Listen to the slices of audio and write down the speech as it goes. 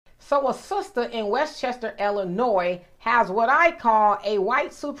So a sister in Westchester, Illinois has what I call a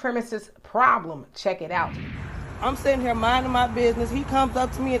white supremacist problem. Check it out. I'm sitting here minding my business. He comes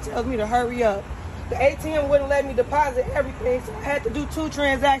up to me and tells me to hurry up. The ATM wouldn't let me deposit everything, so I had to do 2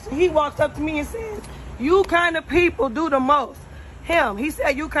 transactions. He walks up to me and says, "You kind of people do the most." He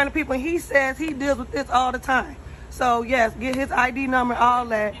said, "You kind of people," and he says he deals with this all the time. So yes, get his ID number, all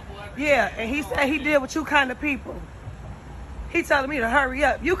that. Yeah, and he said he deal with you kind of people. He telling me to hurry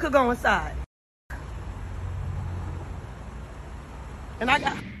up. You could go inside. And I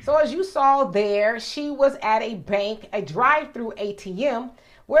got... So as you saw there, she was at a bank, a drive-through ATM,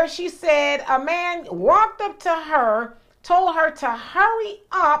 where she said a man walked up to her, told her to hurry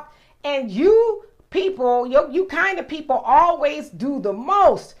up, and you people, you kind of people always do the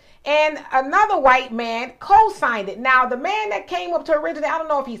most. And another white man co-signed it. Now, the man that came up to her originally, I don't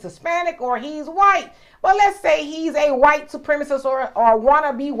know if he's Hispanic or he's white, but let's say he's a white supremacist or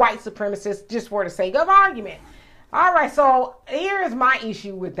wannabe white supremacist, just for the sake of argument. All right, so here is my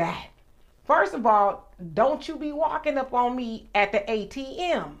issue with that. First of all, don't you be walking up on me at the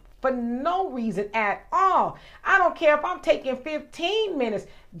ATM for no reason at all. I don't care if I'm taking 15 minutes.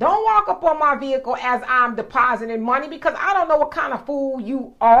 Don't walk up on my vehicle as I'm depositing money, because I don't know what kind of fool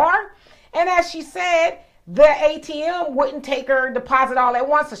you are. And as she said, the ATM wouldn't take her deposit all at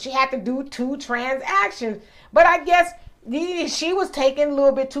once, so she had to do 2 transactions. But I guess she was taking a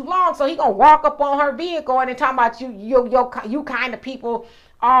little bit too long, so he gonna walk up on her vehicle and then talking about you kind of people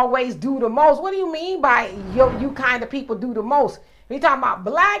always do the most. What do you mean by you kind of people do the most? You talking about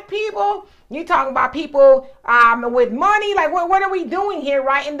black people? You talking about people with money? Like, what are we doing here,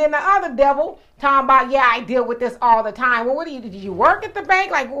 right? And then the other devil talking about, yeah, I deal with this all the time. Well, did you work at the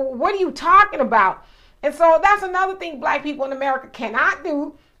bank? Like, what are you talking about? And so that's another thing black people in America cannot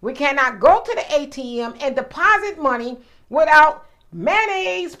do. We cannot go to the ATM and deposit money without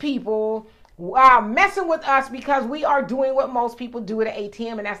mayonnaise people messing with us, because we are doing what most people do at an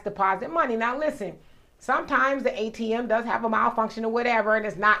ATM, and that's deposit money. Now, listen. Sometimes the ATM does have a malfunction or whatever, and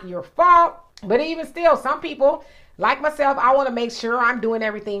it's not your fault. But even still, some people, like myself, I want to make sure I'm doing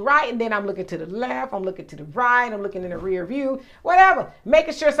everything right. And then I'm looking to the left, I'm looking to the right, I'm looking in the rear view, whatever.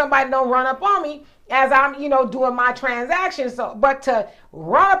 Making sure somebody don't run up on me as I'm, doing my transactions. So, but to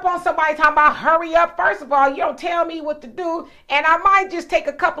run up on somebody talking about hurry up, first of all, you don't tell me what to do. And I might just take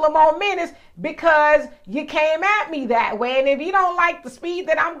a couple of more minutes because you came at me that way. And if you don't like the speed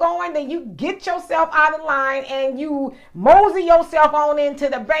that I'm going, then you get yourself out of line and you mosey yourself on into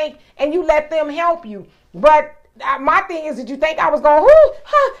the bank and you let them help you. But my thing is, did you think I was going,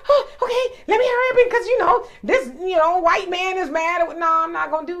 okay, let me hurry up because, this, white man is mad. No, I'm not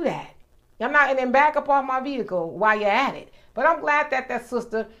going to do that. I'm not, and then back up off my vehicle while you're at it. But I'm glad that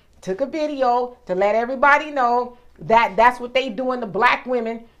sister took a video to let everybody know that that's what they doing to black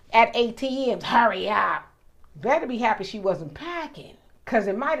women at ATMs. Hurry up. Better be happy she wasn't packing, because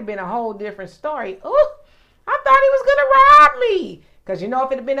it might have been a whole different story. Oh, I thought he was going to rob me. Because,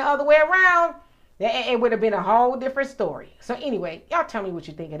 if it had been the other way around, it would have been a whole different story. So anyway, y'all tell me what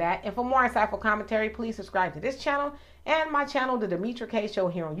you think of that. And for more insightful commentary, please subscribe to this channel and my channel, The Demetra K Show,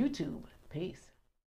 here on YouTube. Peace.